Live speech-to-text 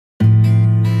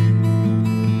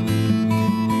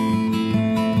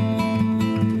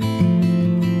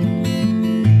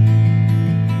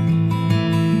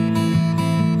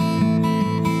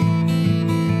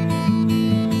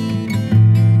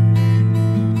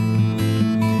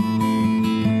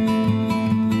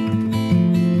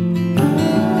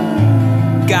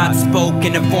God spoke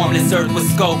and a formless earth was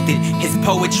sculpted. His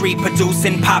poetry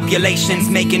producing populations,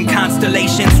 making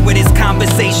constellations with his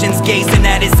conversations, gazing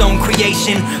at his own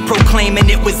creation, proclaiming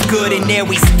it was good, and there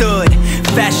we stood,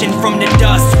 fashioned from the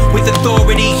dust. With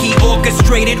authority he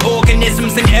orchestrated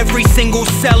organisms in every single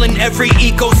cell in every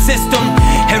ecosystem.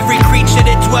 Every creature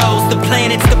that dwells, the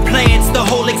planets, the plants, the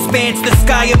whole expanse, the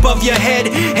sky above your head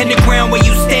and the ground where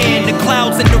you stand, the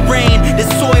clouds and the rain, the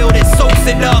soil that soaks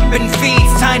it up and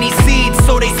feeds tiny seeds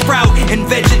so they sprout and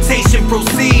vegetation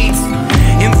proceeds.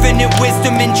 Infinite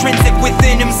wisdom intrinsic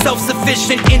within him,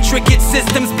 self-sufficient, intricate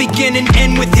systems begin and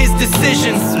end with his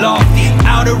decisions. Lofty,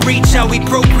 out of reach, how he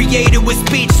procreated with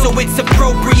speech, so it's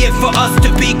appropriate for us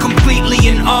to be completely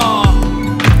in awe.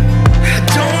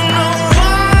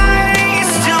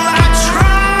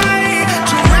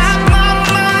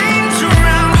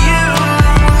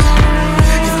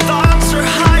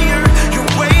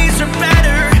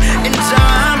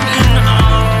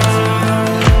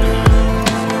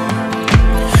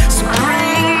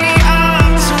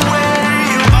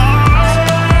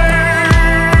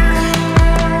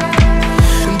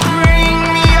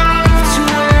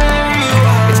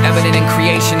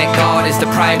 The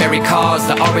primary cause,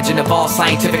 the origin of all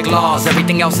scientific laws.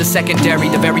 Everything else is secondary.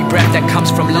 The very breath that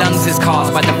comes from lungs is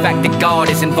caused by the fact that God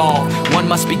is involved. One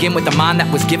must begin with the mind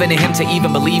that was given to him to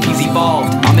even believe he's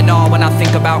evolved. I'm in awe when I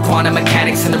think about quantum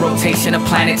mechanics and the rotation of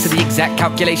planets. So the exact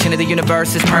calculation of the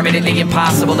universe is permanently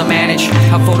impossible to manage.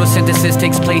 How photosynthesis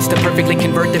takes place to perfectly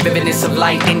convert the vividness of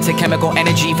light into chemical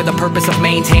energy for the purpose of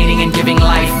maintaining and giving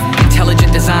life.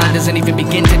 Intelligent design doesn't even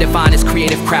begin to define his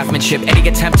creative craftsmanship. Any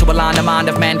attempt to align the mind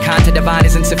of mankind to divine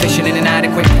is insufficient and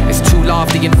inadequate. It's too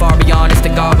lofty and far beyond us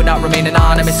that God would not remain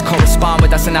anonymous. Correspond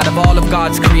with us, and out of all of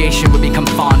God's creation would become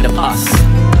fond of us.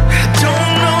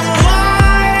 Don't know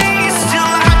why, still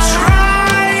I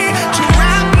try to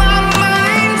wrap my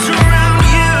mind around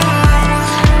you.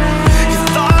 Your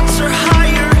thoughts are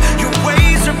higher, your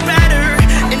ways are better,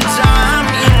 and I'm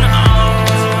in awe.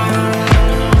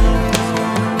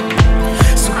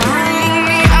 So bring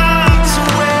me up to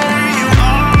where you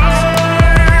are,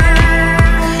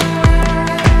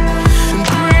 and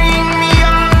bring me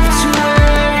up to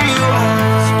where you are.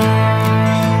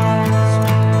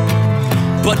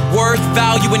 But worth,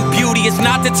 value, and beauty is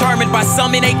not determined by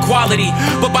some innate quality,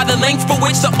 but by the length for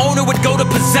which the owner would go to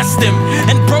possess them.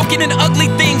 And broken and ugly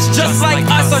things just like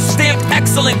us are stamped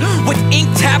excellent with ink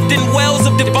tapped in wells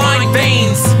of divine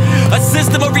veins. A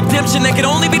system of redemption that can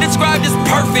only be described as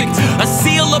perfect. A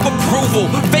seal of approval,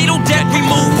 fatal debt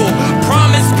removal,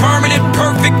 promise, permanent,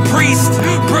 perfect priest.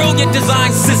 Brilliant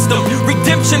design system,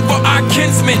 redemption for our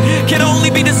kinsmen can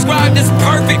only be described as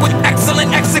perfect with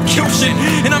excellent execution.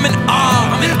 And I'm in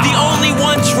awe, the only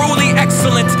one truly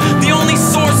excellent, the only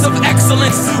source of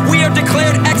excellence. We are declared